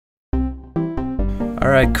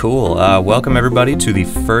Alright, cool. Welcome everybody to the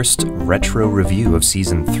first retro review of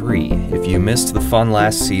Season 3. If you missed the fun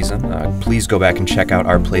last season, please go back and check out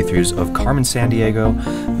our playthroughs of Carmen Sandiego,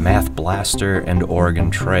 Math Blaster, and Oregon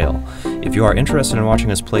Trail. If you are interested in watching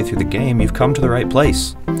us play through the game, you've come to the right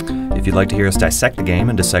place. If you'd like to hear us dissect the game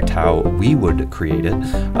and dissect how we would create it,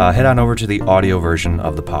 head on over to the audio version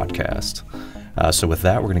of the podcast. So with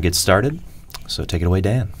that, we're going to get started. So take it away,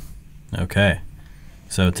 Dan. Okay.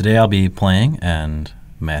 So today I'll be playing, and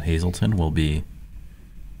Matt Hazelton will be...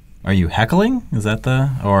 Are you heckling? Is that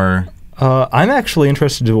or... I'm actually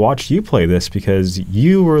interested to watch you play this because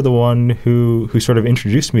you were the one who sort of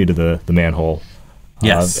introduced me to the Manhole.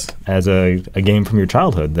 Yes. As a game from your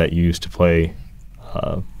childhood that you used to play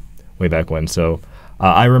way back when. So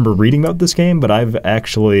I remember reading about this game, but I've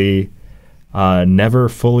actually never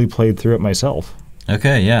fully played through it myself.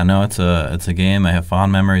 Okay, yeah, no, it's a game I have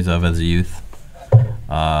fond memories of as a youth.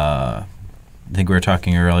 I think we were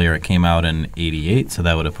talking earlier, it came out in '88, so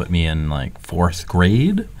that would have put me in like 4th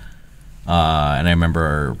grade. And I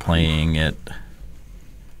remember playing it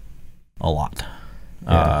a lot.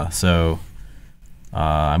 Yeah.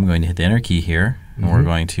 I'm going to hit the enter key here, and we're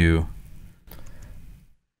going to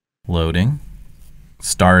loading,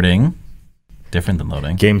 starting, different than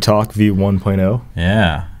loading. Game Talk V1.0.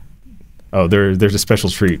 Yeah. Oh, there's a special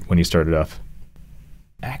treat when you start it up.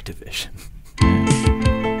 Activision.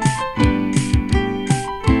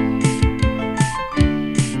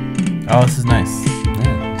 Oh, this is nice.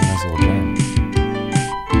 Yeah, it's a nice little game.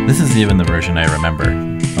 This is even the version I remember.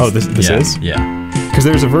 Oh, this is? Yeah. Because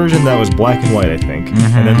there's a version that was black and white, I think,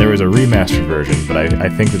 and then there was a remastered version, but I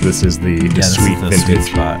think that this is the sweet vintage. Sweet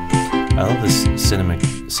spot. I love this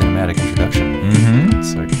cinematic introduction.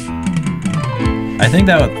 It's like... I think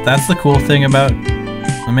that's the cool thing about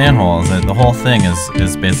the Manhole, is that the whole thing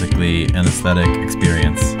is basically an aesthetic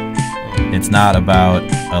experience. It's not about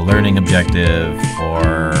a learning objective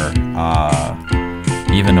or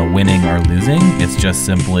even a winning or losing. It's just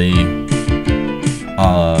simply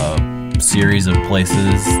a series of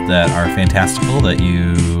places that are fantastical that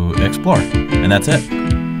you explore, and that's it.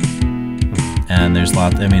 And there's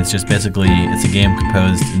lots. I mean, it's just basically it's a game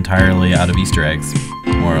composed entirely out of Easter eggs,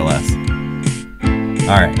 more or less.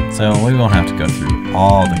 All right, so we won't have to go through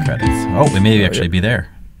all the credits. Oh, we may actually be there.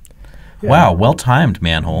 Yeah. Wow, well-timed,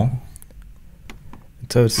 Manhole.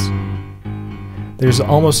 So there's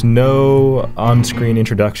almost no on-screen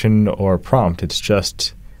introduction or prompt. It's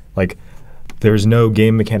just like there's no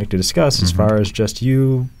game mechanic to discuss as far as just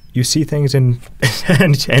you see things and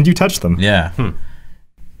you touch them. Yeah.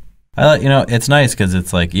 It's nice because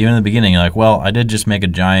it's like even in the beginning you're like, well, I did just make a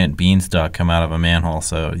giant beanstalk come out of a manhole,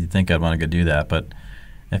 so you'd think I'd want to go do that. But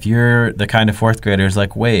if you're the kind of 4th grader who's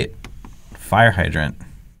like, wait, fire hydrant,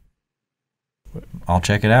 I'll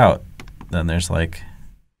check it out, then there's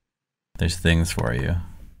things for you.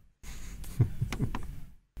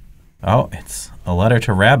 Oh, it's a letter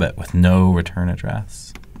to Rabbit with no return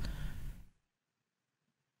address.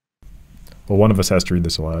 Well, one of us has to read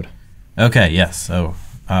this aloud. Okay, yes. So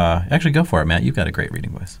actually go for it, Matt. You've got a great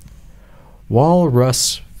reading voice.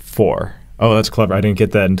 Walrus 4. Oh, that's clever. I didn't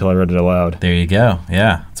get that until I read it aloud. There you go.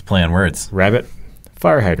 Yeah, it's a play on words. Rabbit,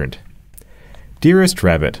 fire hydrant. Dearest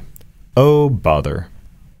Rabbit, oh bother.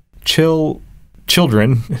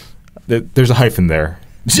 Children, there's a hyphen there.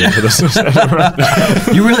 You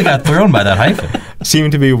really got thrown by that hyphen. Seem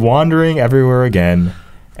to be wandering everywhere again,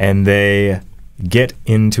 and they get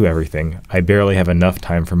into everything. I barely have enough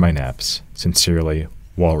time for my naps. Sincerely,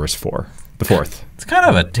 Walrus 4. The 4th. It's kind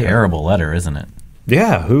of a terrible letter, isn't it?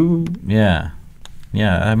 Yeah, who? Yeah.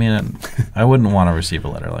 Yeah, I mean, I wouldn't want to receive a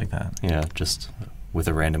letter like that. Yeah, just with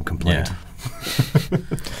a random complaint. Yeah.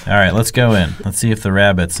 All right, let's go in. Let's see if the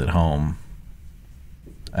rabbit's at home.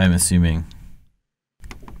 I'm assuming.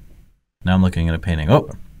 Now I'm looking at a painting.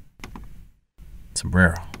 Oh!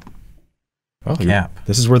 Sombrero. Oh, cap.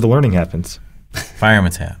 This is where the learning happens.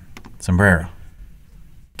 Fireman's hat. Sombrero.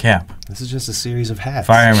 Cap. This is just a series of hats.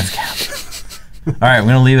 Fireman's cap. All right, I'm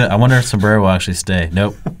going to leave it. I wonder if Sombrero will actually stay.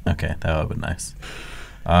 Nope. Okay, that would have been nice. Is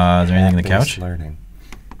there anything in the couch? Learning.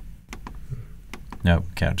 Nope,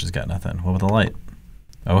 couch has got nothing. What with the light?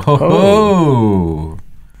 Oh, ho, ho.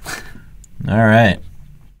 All right.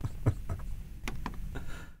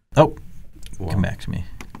 Oh, whoa. Come back to me.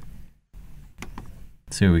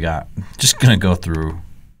 Let's see what we got. Just going to go through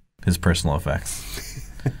his personal effects.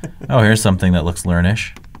 Oh, here's something that looks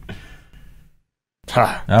learnish.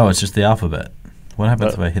 Ha. Oh, it's just the alphabet. What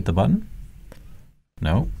happens if I hit the button?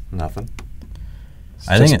 No. Nothing.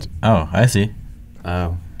 I think it... Oh, I see.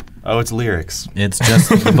 Oh. Oh, it's lyrics. It's just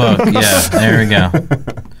the book. Yeah, there we go.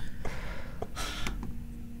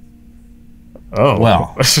 Oh.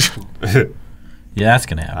 Well. Yeah, that's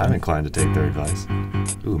going to happen. I'm inclined to take their advice.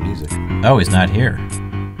 Ooh, music. Oh, he's not here.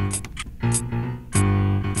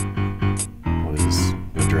 What is this?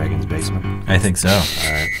 The dragon's basement? I think so.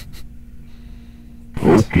 All right.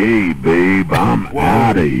 Okay, babe, I'm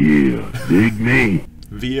out of here. Dig me?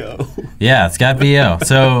 VO. Yeah, it's got VO.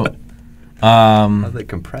 So, How do they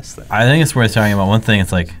compress that? I think it's worth talking about one thing.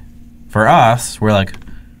 It's like, for us, we're like,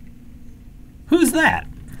 who's that?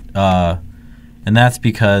 And that's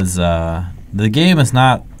because the game is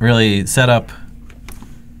not really set up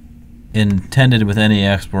intended with any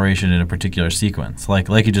exploration in a particular sequence. Like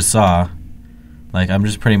you just saw, like I'm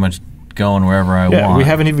just pretty much going wherever I want. We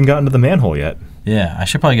haven't even gotten to the manhole yet. Yeah, I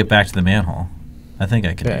should probably get back to the manhole. I think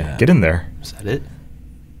I can do that. Get in there. Is that it?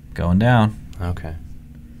 Going down. Okay.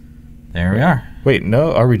 There we are. Wait,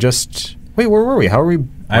 no, are we just... Wait, where were we? How are we...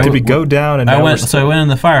 Did we go down and I now went. we're So I went in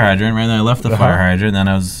the fire hydrant, right? Then I left the fire Uh-huh. hydrant. And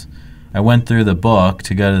then I went through the book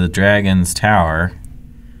to go to the dragon's tower,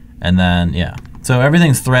 and then yeah. So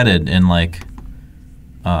everything's threaded in like.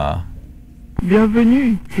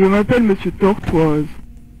 Bienvenue, je m'appelle Monsieur Tortoise.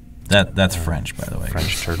 That's French, by the way.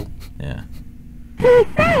 French turtle. Yeah. He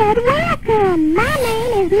said, welcome, my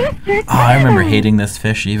name is Mr. Oh, I remember hating this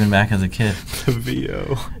fish even back as a kid. The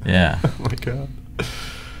VO. Yeah. Oh my god.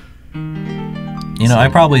 You know, I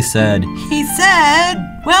probably said, he said,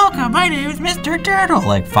 welcome, my name is Mr. Turtle,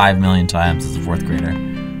 like 5 million times as a 4th grader.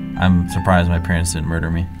 I'm surprised my parents didn't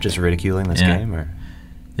murder me. Just ridiculing this Yeah. game, or?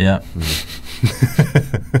 Yeah.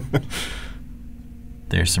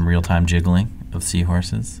 There's some real-time jiggling of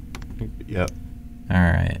seahorses. Yep. All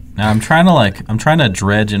right. Now I'm trying to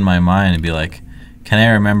dredge in my mind and be like, can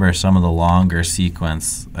I remember some of the longer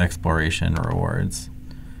sequence exploration rewards?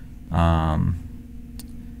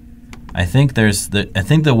 I think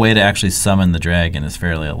the way to actually summon the dragon is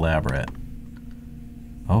fairly elaborate.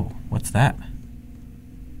 Oh, what's that?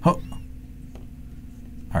 Oh.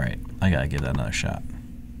 All right, I gotta give that another shot.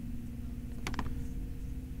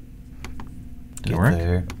 Did it work?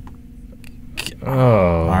 There.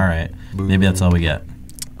 Oh. All right. Maybe that's all we get.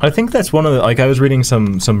 I think that's one of the... Like, I was reading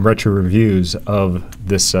some retro reviews of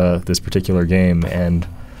this this particular game, and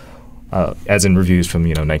as in reviews from,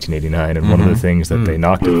 1989, and one of the things that they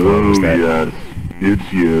knocked it for was Oh, that... yes.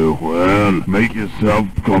 It's you. Well, make yourself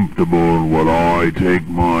comfortable while I take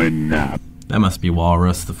my nap. That must be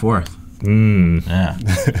Walrus the Fourth. Yeah.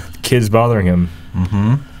 Kids bothering him.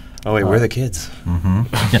 Mm-hmm. Oh wait, we're the kids. Mm-hmm.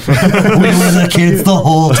 We were the kids the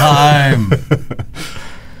whole time.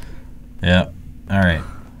 Yeah. All right.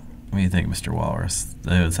 What do you think, Mr. Walrus?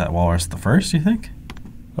 Is that Walrus the First, you think?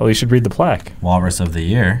 Well, you should read the plaque. Walrus of the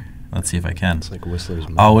Year. Let's see if I can. It's like Whistler's.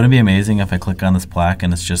 Oh, wouldn't it be amazing if I click on this plaque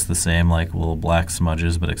and it's just the same, like, little black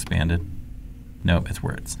smudges but expanded? Nope, it's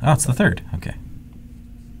words. Oh, it's the third. Okay.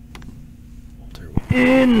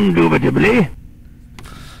 Indubitably.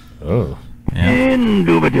 Oh. Yeah.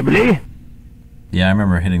 Indubitably. Yeah, I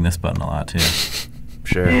remember hitting this button a lot, too.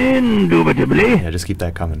 Sure. Indubitably. Yeah, just keep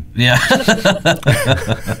that coming. Yeah.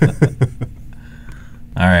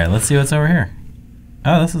 All right, let's see what's over here.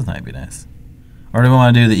 Oh, this might be nice. Or do we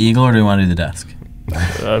want to do the eagle, or do we want to do the desk?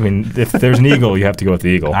 I mean, if there's an eagle, you have to go with the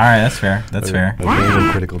eagle. All right, that's fair. That's fair. Those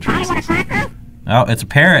are critical choices. Oh, it's a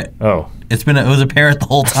parrot. Oh. It was a parrot the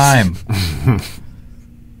whole time.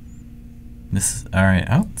 All right.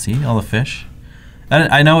 Oh, see all the fish.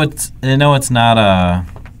 I know it's not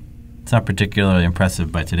particularly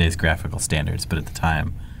impressive by today's graphical standards, but at the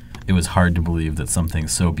time, it was hard to believe that something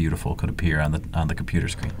so beautiful could appear on the computer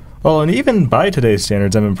screen. Well, and even by today's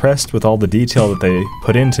standards, I'm impressed with all the detail that they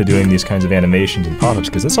put into doing these kinds of animations and pop-ups,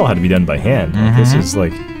 because this all had to be done by hand. Like, this is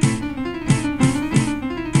like...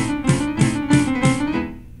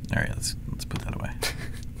 All right, let's put that away.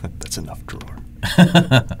 That's enough drawer.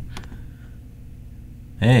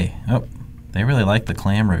 Hey, oh, they really like the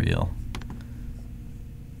clam reveal.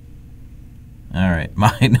 All right,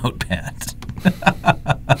 my notepad.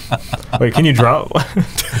 Wait, can you draw?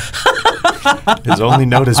 His only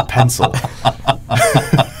note is pencil.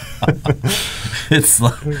 It's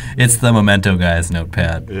the Memento guy's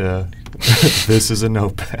notepad. Yeah. This is a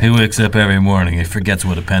notepad. He wakes up every morning. He forgets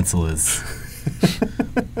what a pencil is.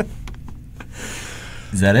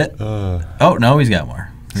 Is that it? Oh no, he's got more.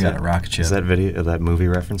 He's got a rocket ship. Is that that movie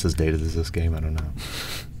reference as dated as this game? I don't know.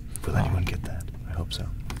 Will anyone get that? I hope so.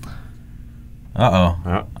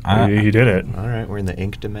 Uh-oh. You did it. All right, we're in the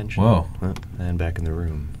ink dimension. Whoa. And back in the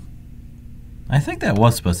room. I think that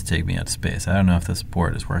was supposed to take me out to space. I don't know if this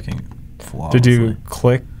board is working flawlessly. Did you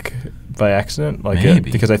click by accident? Like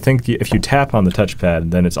Maybe. because I think if you tap on the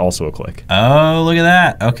touchpad, then it's also a click. Oh, look at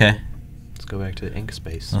that. Okay. Let's go back to ink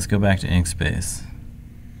space. Let's go back to ink space.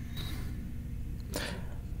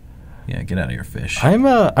 Yeah, get out of your fish.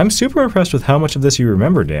 I'm super impressed with how much of this you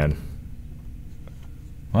remember, Dan.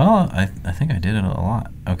 Well, I think I did it a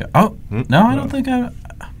lot. Okay. Oh, no, I don't think I...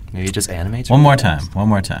 Maybe it just animates. One more time. One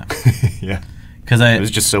more time. Yeah. Because It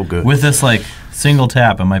was just so good. With this, like, single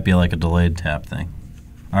tap, it might be like a delayed tap thing.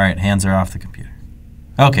 All right, hands are off the computer.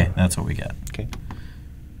 Okay, that's what we got. Okay.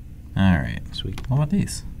 All right. Sweet. What about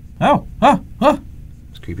these? Oh, oh, oh.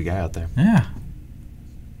 There's a creepy guy out there. Yeah.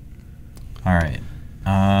 All right.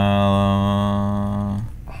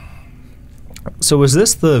 So was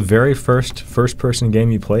this the very first-person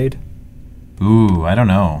game you played? Ooh, I don't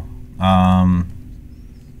know.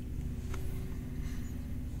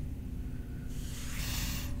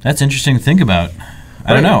 That's interesting to think about.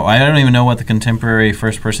 I don't know. I don't even know what the contemporary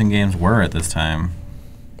first-person games were at this time.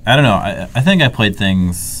 I don't know. I think I played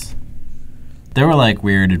things... There were like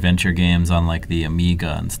weird adventure games on like the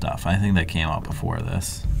Amiga and stuff. I think that came out before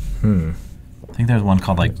this. I think there's one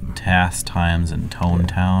called like Task Times and Tone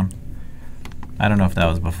Town. I don't know if that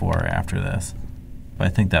was before or after this, but I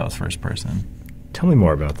think that was first person. Tell me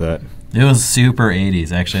more about that. It was super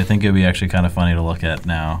 80s, actually. I think it would be actually kind of funny to look at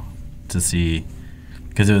now to see,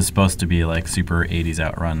 because it was supposed to be like super 80s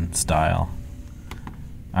Outrun style.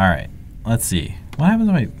 All right, let's see. What happens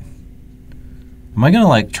if am I going to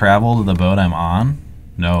like travel to the boat I'm on?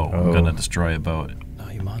 No, I'm going to destroy a boat. Oh,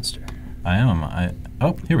 you monster. I am.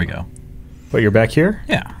 Oh, here we go. Wait, you're back here?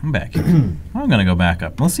 Yeah, I'm back here. I'm going to go back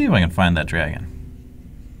up. Let's see if I can find that dragon.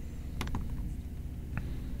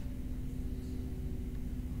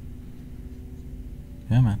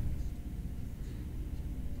 Come on.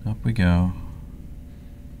 Up we go.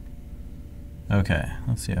 Okay,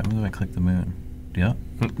 let's see. How do I click the moon? Yep.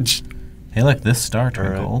 Hey, look, this star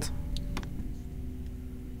twinkled.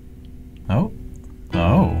 Oh.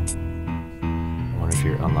 Oh. I wonder if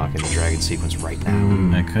you're unlocking the dragon sequence right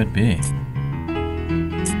now. It could be.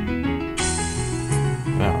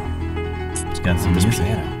 Oh. It's got some This music.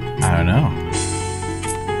 piano. I don't know.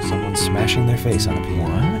 Someone's smashing their face on a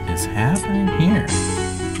piano. What is happening here?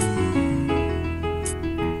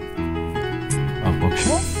 A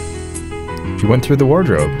bookshelf? You went through the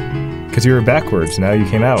wardrobe. Because you were backwards, now you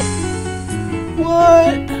came out.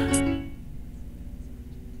 What?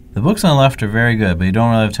 The books on the left are very good, but you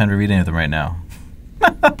don't really have time to read any of them right now.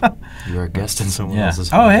 You are a guest in someone Yeah.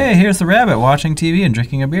 else's Oh, home. hey, here's the rabbit watching TV and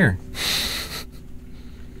drinking a beer.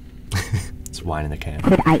 It's wine in the can.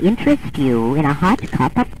 Could I interest you in a hot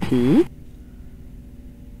cup of tea?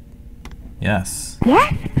 Yes.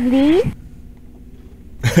 Yes, please.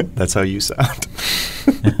 That's how you sound.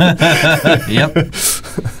 Yep.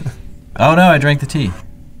 Oh no, I drank the tea.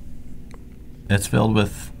 It's filled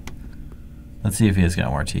with... Let's see if he has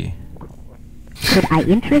got more tea. Could I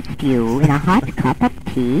interest you in a hot cup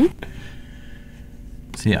of tea?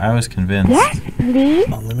 See, I was convinced. Yes, please.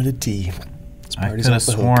 Unlimited tea. This I party's could have off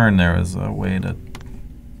the hook. sworn there was a way to...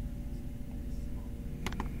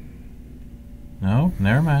 No,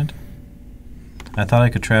 never mind. I thought I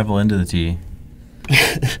could travel into the tea.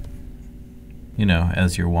 You know,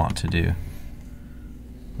 as you're wont to do.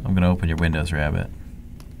 I'm going to open your windows, rabbit.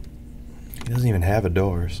 He doesn't even have a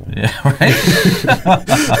door, so. Yeah, right?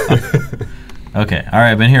 Okay, all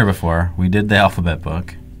right, been here before. We did the alphabet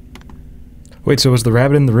book. Wait, so was the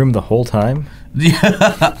rabbit in the room the whole time?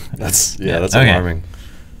 Yeah. That's Okay. alarming.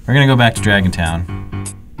 We're going to go back to Dragon Town.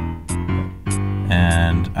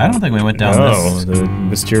 And I don't think we went down this. the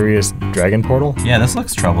mysterious dragon portal? Yeah, this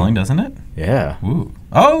looks troubling, doesn't it? Yeah. Ooh.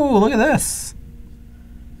 Oh, look at this.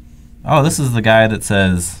 Oh, this is the guy that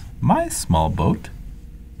says, "My small boat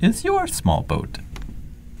is your small boat."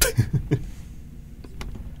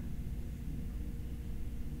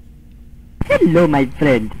 Hello, my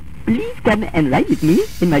friend. Please come and ride with me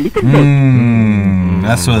in my little boat.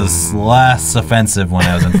 This was less offensive when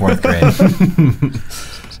I was in 4th grade.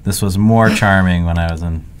 This was more charming when I was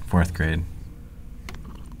in 4th grade.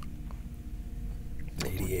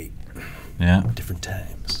 88. Yeah, Different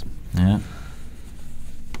times. yeah.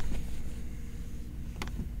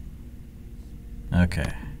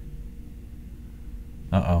 Okay.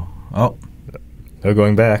 Uh-oh. Oh. No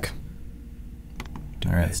going back.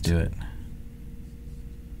 All right, let's do it.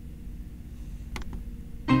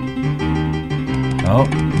 Oh,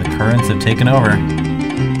 the currents have taken over.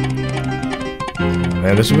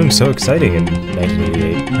 Man, this would have been so exciting in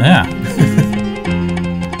 1988. Yeah.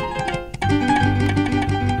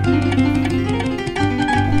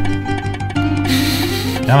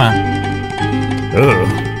 Come on. Ugh.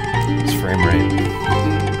 It's frame rate.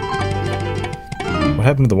 What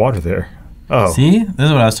happened to the water there? Oh. See? This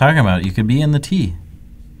is what I was talking about. You could be in the tea.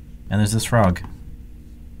 And there's this frog.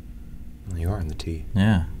 You are in the tea.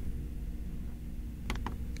 Yeah.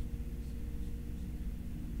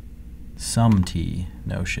 some tea,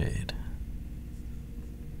 no shade.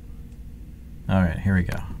 All right, here we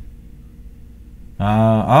go.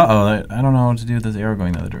 I don't know what to do with this arrow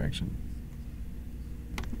going the other direction.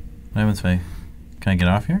 What happens if can I get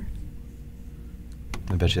off here?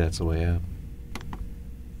 I bet you that's the way up.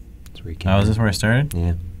 That's where you came Oh, is this from. where I started?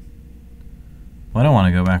 Yeah. Well, I don't want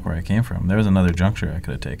to go back where I came from. There was another juncture I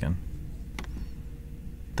could have taken.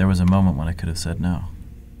 There was a moment when I could have said no.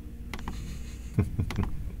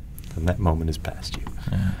 And that moment is past you.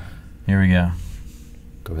 Yeah. Here we go.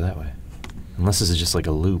 Go that way. Unless this is just like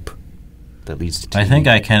a loop that leads to T. I think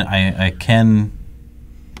I can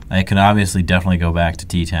obviously definitely go back to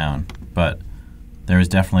T-Town, but there is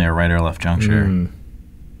definitely a right or left juncture. Mm.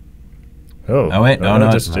 Oh wait, no, it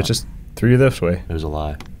it's just, not. it just threw you this way. It was a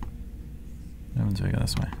lie. What happens if I go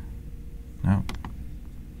this way? No.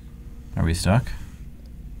 Are we stuck?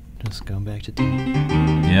 Just going back to T.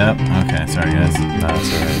 Yep. Okay, sorry guys. No,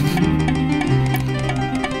 that's alright.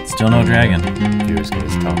 Still no dragon. Viewers can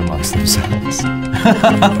just talk amongst themselves during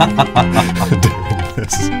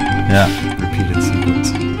this Yeah. repeated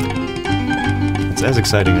sequence. It's as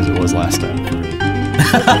exciting as it was last time for me.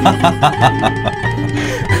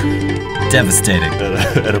 Devastating.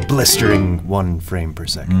 At a blistering 1 frame per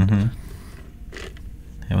second. Mm-hmm.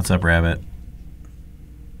 Hey, what's up, Rabbit?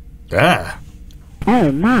 Ah! Oh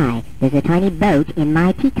my, there's a tiny boat in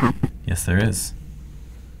my teacup. Yes, there is.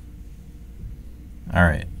 All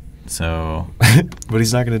right. So. But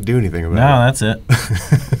he's not going to do anything about No, it. that's it.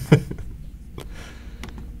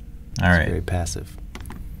 All right. Very passive.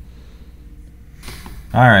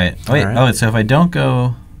 All right. Wait. All right. Oh, so if I don't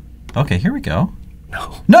go. Okay, here we go.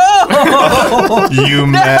 No. No! You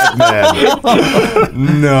madman.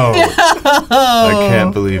 No. I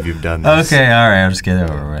can't believe you've done this. Okay, all right. I'll just get it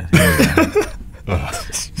over with. Here we go.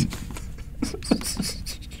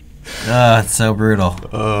 It's so brutal.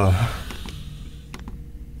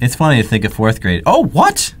 It's funny to think of 4th grade. Oh,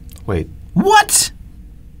 what? Wait, What?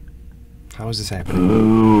 how is this happening?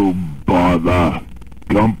 Oh, bother.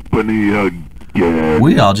 Company again.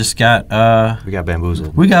 We all just got We got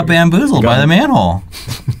bamboozled. bamboozled by the manhole.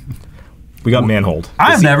 We got manholed.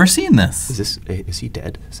 I've never seen this. Is he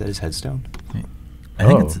dead? Is that his headstone? I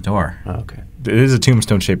think Oh. it's a door. Oh, okay. It is a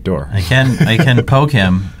tombstone-shaped door. I can poke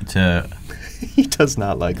him to. He does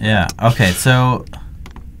not like that. Yeah. Okay. So,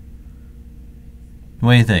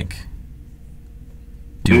 what do you think?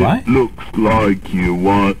 Do I? It looks like you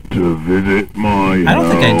want to visit my I don't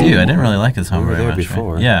think I do. I home. didn't really like his home We were very there much. right?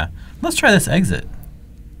 before. Yeah. Let's try this exit.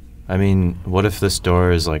 I mean, what if this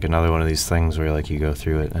door is like another one of these things where like you go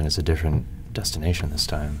through it and it's a different destination this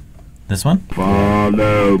time? This one?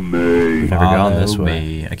 Follow me. We've never gone this Follow way.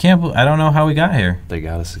 me. I don't know how we got here. They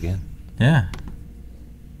got us again. Yeah.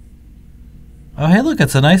 Oh, hey, look,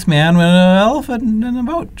 it's a nice man with an elephant in a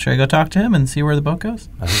boat. Should I go talk to him and see where the boat goes?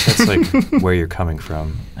 I think that's like where you're coming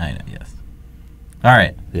from. I know, yes. All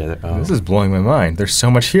right. Yeah. Oh, This is blowing my mind. There's so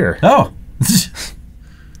much here. Oh.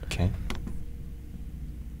 okay.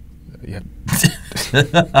 Yep.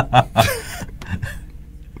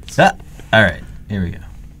 All right, here we go.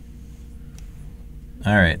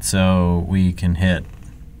 All right, so we can hit.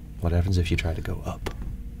 What happens if you try to go up?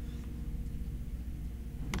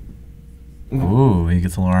 Ooh, he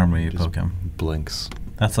gets alarmed when you Just poke him. blinks.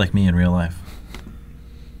 That's like me in real life.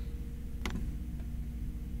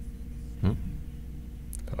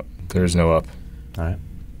 There's no up. All right.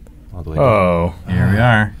 All the way down. Oh. Here we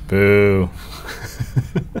are. Boo.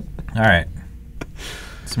 All right.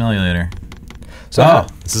 Smell you later. So Oh.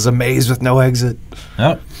 This is a maze with no exit.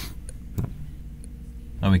 Oh.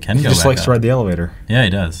 Oh, we can he go just back likes up. to ride the elevator. Yeah, he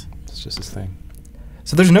does. It's just his thing.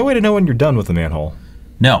 So there's no way to know when you're done with the manhole.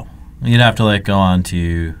 No, you'd have to like go on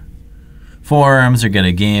to forums or get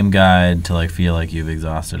a game guide to like feel like you've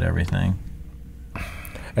exhausted everything.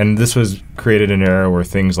 And this was created in an era where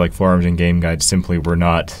things like forums and game guides simply were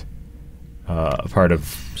not a part of.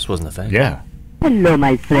 Just wasn't a thing. Yeah. Hello,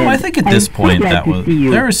 my friend. Well, I think at I'm this so point glad that to was see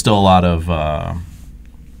you. there was still a lot of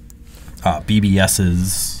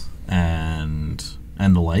BBSs and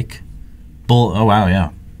the like. Oh wow,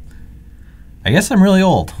 yeah. I guess I'm really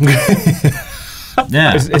old.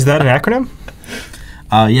 Yeah. Is that an acronym?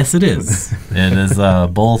 Yes, it is. It is a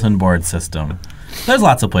bulletin board system. There's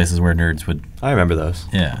lots of places where nerds would. I remember those.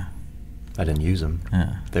 Yeah. I didn't use them.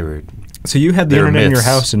 Yeah. They were. So you had the They're internet in your myths.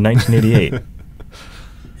 house in 1988.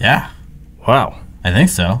 Yeah. Wow. I think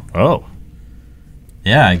so. Oh.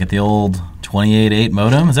 Yeah, I get the old 28.8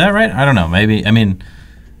 modem. Is that right? I don't know. Maybe. I mean,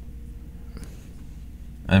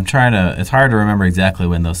 I'm trying to. It's hard to remember exactly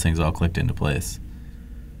when those things all clicked into place.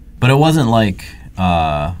 But it wasn't like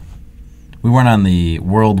we weren't on the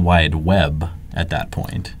World Wide Web at that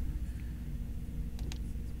point.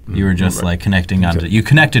 You were just like connecting onto. You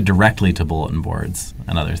connected directly to bulletin boards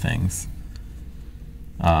and other things.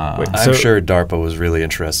 I'm sure DARPA was really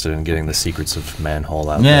interested in getting the secrets of Manhole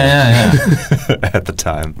out there. Yeah. At the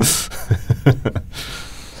time.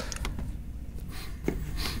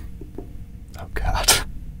 Oh God.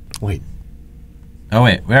 Wait. Oh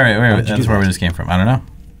wait. Why'd you That's do where we that? just came from. I don't know.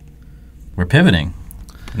 We're pivoting.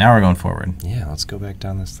 Now we're going forward. Yeah, let's go back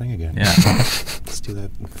down this thing again. Yeah. Let's do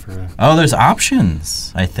that for. Oh, there's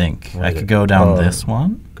options. I think I could go down this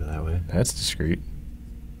one, Go that way. That's discreet.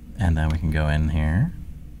 and then we can go in here.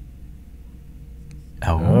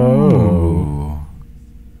 Oh.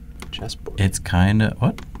 Chessboard. It's kind of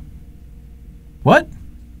what? What?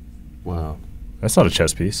 Wow. That's not a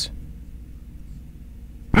chess piece.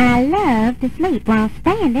 I love to sleep while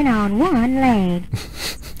standing on one leg.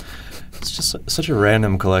 It's just such a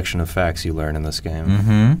random collection of facts you learn in this game.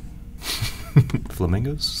 Mm-hmm.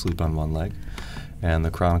 Flamingos sleep on one leg, and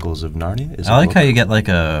the Chronicles of Narnia is. I like how you get like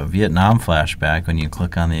a Vietnam flashback when you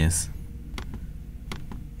click on these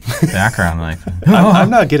background. Like, I'm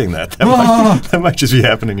not getting that. That might just be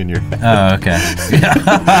happening in your head. oh, okay.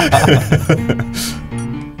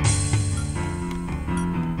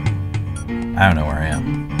 I don't know where I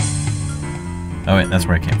am. Oh wait, that's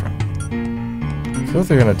where I came from. I feel like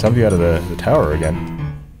they're going to dump you out of the tower again.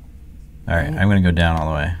 All right, I'm gonna go down all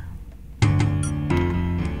the way.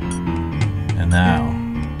 And now,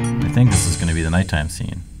 I think this is gonna be the nighttime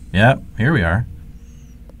scene. Yep, here we are.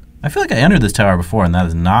 I feel like I entered this tower before, and that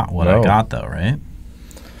is not what I No. got, though, right?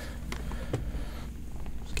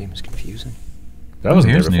 This game is confusing. That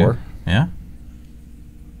wasn't Here's there before. new. Yeah.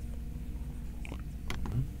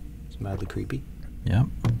 It's mildly creepy. Yep.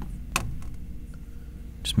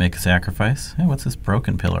 Just make a sacrifice. Hey, what's this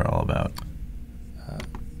broken pillar all about?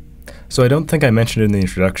 So I don't think I mentioned it in the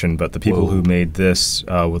introduction, but the people Whoa. who made this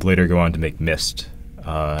would later go on to make Myst.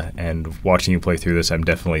 And watching you play through this, I'm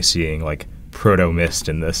definitely seeing like proto Myst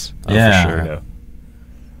in this. Yeah. For sure. You know.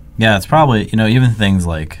 Yeah, it's probably, even things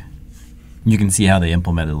like, you can see how they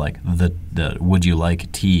implemented like the would you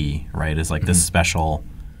like tea, right? Is like this special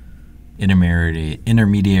intermediary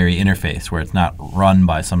interface where it's not run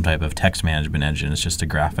by some type of text management engine. It's just a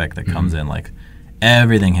graphic that comes in. Like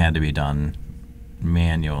everything had to be done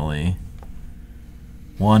manually,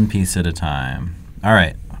 one piece at a time. All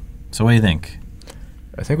right. So what do you think?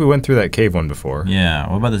 I think we went through that cave one before. Yeah.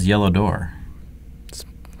 What about this yellow door?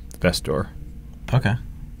 Best door. Okay.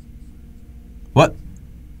 What?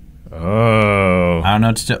 Oh. I don't know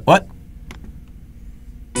what to do. What?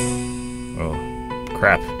 Oh.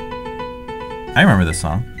 Crap. I remember this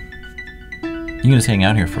song. You can just hang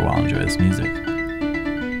out here for a while and enjoy this music.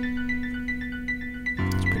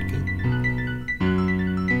 It's pretty good.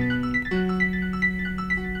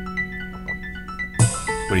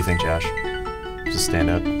 What do you think, Josh? Does it stand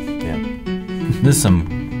out? Yeah. This is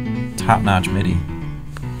some top-notch MIDI.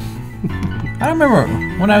 I remember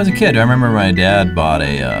when I was a kid, I remember my dad bought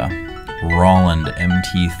a Roland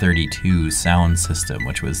MT32 sound system,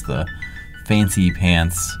 which was the fancy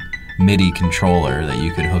pants MIDI controller that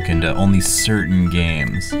you could hook into only certain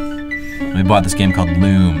games. We bought this game called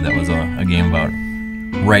Loom that was a game about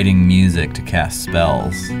writing music to cast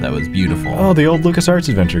spells that was beautiful. Oh, the old LucasArts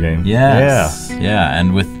adventure game. Yes. Yeah,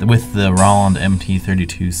 and with the Roland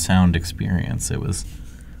MT32 sound experience, it was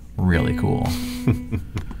really cool.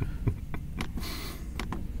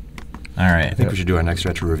 All right. I think we should do our next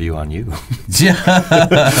retro review on you.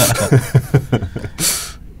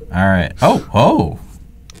 All right. Oh.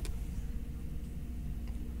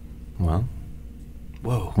 Well.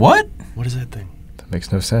 Whoa. What? What is that thing? That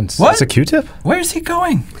makes no sense. What? It's a Q-tip? Where's he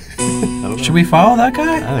going? I don't know. Should we follow that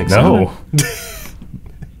guy? I think No. so.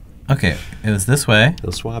 Okay, it was this way,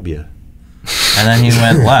 He'll swab you. and then he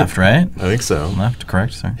went left, right? I think so. Left,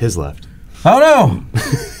 correct, sorry. His left. Oh no!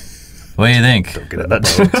 What do you think? Don't get in that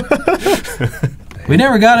boat. We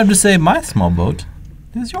never got him to say my small boat.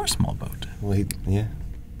 This is your small boat. Well, yeah,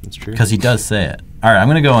 that's true. Because he does say it. All right, I'm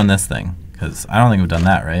going to go on this thing, because I don't think we've done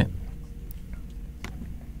that, right?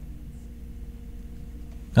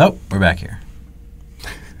 Oh, we're back here.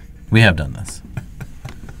 We have done this.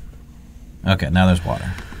 Okay, now there's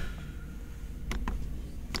water.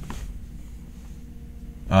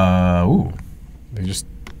 Ooh. They just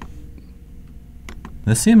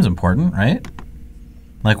This seems important, right?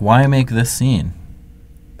 Like, why make this scene?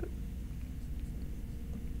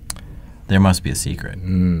 There must be a secret.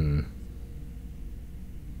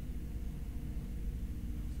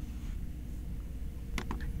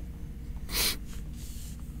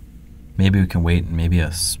 Maybe we can wait and maybe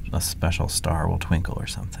a special star will twinkle or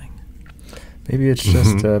something. maybe it's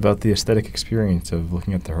just about the aesthetic experience of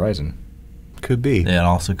looking at the horizon. Could be. It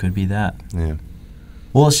also could be that. Yeah.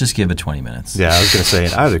 Well, let's just give it 20 minutes. Yeah, I was going to say,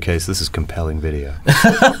 in either case, this is compelling video.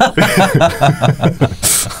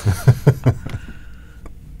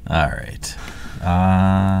 All right.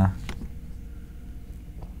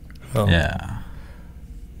 Yeah.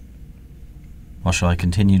 Well, shall I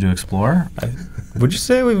continue to explore? Would you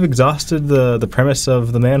say we've exhausted the premise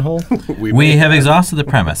of the manhole? We have exhausted the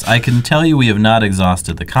premise. I can tell you we have not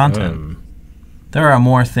exhausted the content. There are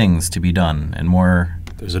more things to be done and more...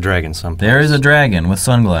 There's a dragon someplace. There is a dragon with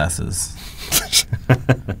sunglasses.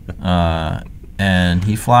 And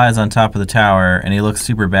he flies on top of the tower, and he looks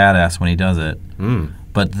super badass when he does it. Mm.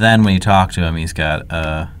 But then when you talk to him, he's got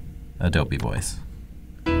a dopey voice.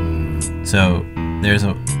 So there's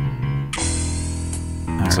a...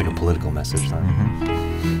 It's like a political message, then.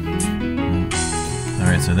 All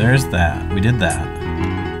right, so there's that. We did that.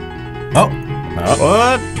 Oh!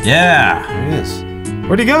 What? Yeah! There he is.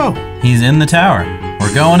 Where'd he go? He's in the tower.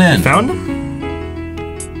 We're going in. Found him?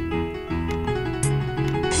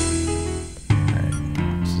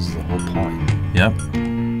 This is the whole point. Yep.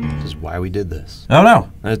 This is why we did this. Oh, no.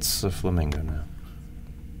 It's a flamingo now.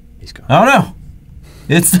 He's gone. Oh, no.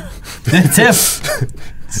 It's him.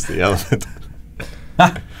 It's the elephant.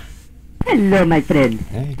 Hello, my friend.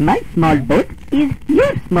 Hey. My small boat is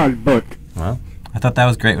your small boat. Well, I thought that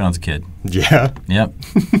was great when I was a kid. yeah. Yep.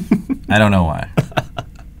 I don't know why.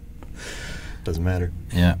 Doesn't matter.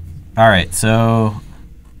 Yeah. All right, so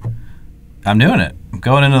I'm doing it. I'm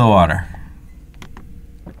going into the water.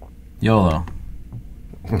 YOLO.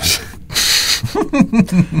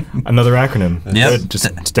 Another acronym. Yep. Good, just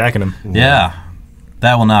stacking them. Yeah.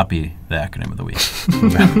 That will not be the acronym of the week.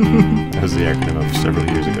 That was the acronym of several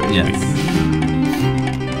years ago. Yes.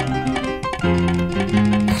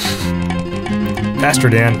 Faster,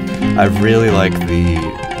 Dan. I really like the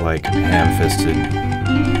ham-fisted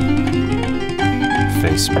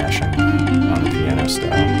face smashing on the piano style.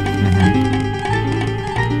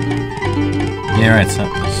 Yeah, right. So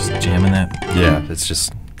let's just jamming that. Yeah,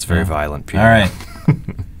 it's very violent piano. All right.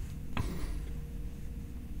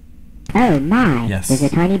 Oh my, Yes. there's a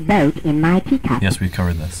tiny boat in my teacup. Yes, we've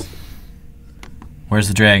covered this. Where's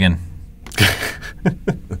the dragon?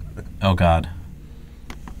 Oh, God.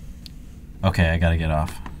 Okay, I gotta get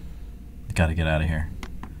off. I gotta get out of here.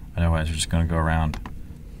 Otherwise, we're just gonna go around.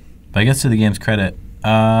 But I guess to the game's credit,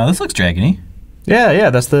 this looks dragony. Yeah,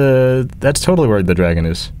 that's totally where the dragon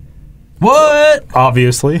is. What?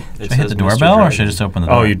 Obviously. Should I hit the doorbell or should I just open the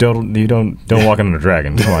door? Oh, you don't walk into a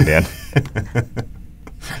dragon. Come on, Dan.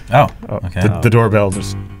 Oh, okay. The doorbell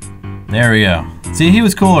just. There we go. See, he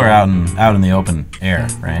was cooler out in the open air,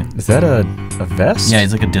 right? Is that a vest? Yeah,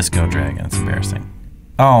 he's like a disco dragon. It's embarrassing.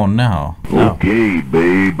 Oh, no. Okay,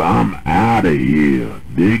 babe, I'm out of here.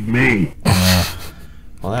 Dig me?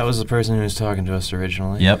 Well, that was the person who was talking to us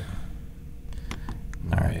originally. Yep.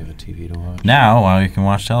 All right, have a TV to watch. Now, you can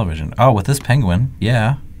watch television. Oh, with this penguin,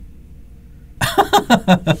 yeah.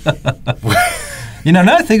 You know,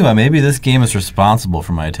 now I think about it, maybe this game is responsible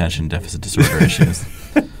for my attention deficit disorder issues.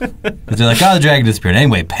 They're like, oh, the dragon disappeared.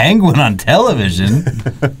 Anyway, penguin on television.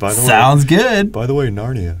 Sounds good. By the way,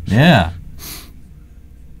 Narnia. Yeah.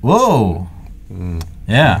 Whoa.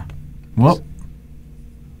 Yeah. Whoop.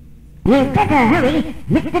 You better hurry.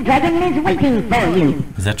 Mr. Dragon is waiting for you.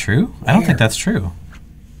 Is that true? I don't think that's true.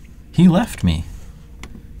 He left me.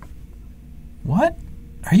 What?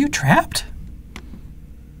 Are you trapped?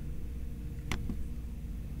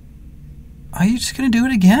 Are you just going to do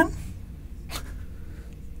it again?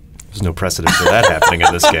 There's no precedent for that happening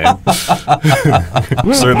in this game.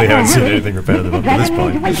 Certainly haven't seen anything repetitive up to this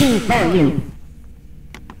point. Waiting for you.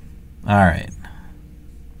 All right.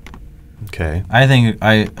 Okay. I think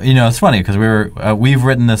it's funny because we've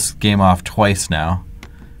written this game off twice now,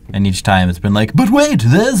 and each time it's been like, but wait,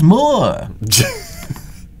 there's more.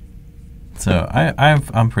 So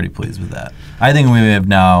I'm pretty pleased with that. I think we have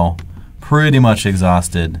now pretty much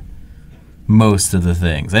exhausted most of the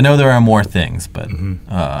things. I know there are more things, but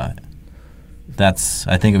I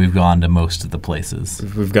think we've gone to most of the places.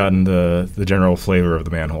 We've gotten the general flavor of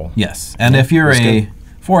the manhole. Yes, and if you're a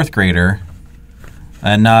fourth grader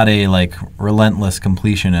and not a relentless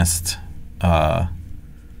completionist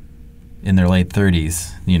in their late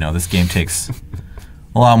 30s, this game takes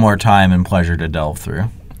a lot more time and pleasure to delve through.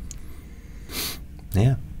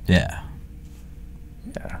 Yeah. Yeah.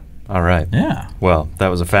 All right. Yeah. Well, that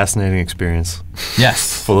was a fascinating experience.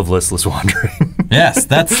 Yes. Full of listless wandering. Yes,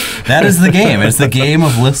 that is the game. It's the game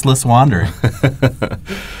of listless wandering.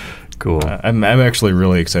 Cool. I'm actually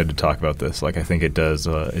really excited to talk about this. I think it does.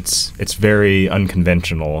 It's very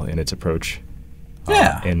unconventional in its approach.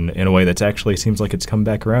 Yeah. in a way that's actually seems like it's come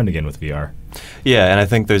back around again with VR. Yeah, and I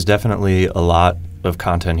think there's definitely a lot of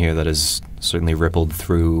content here that has certainly rippled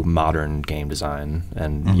through modern game design,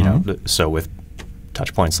 and you know, so with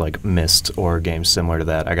touch points like Myst or games similar to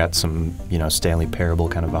that, I got some Stanley Parable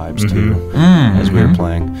kind of vibes too as we were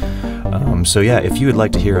playing. So yeah, if you would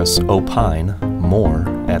like to hear us opine more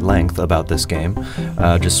at length about this game,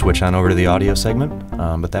 just switch on over to the audio segment.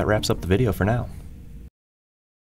 But that wraps up the video for now.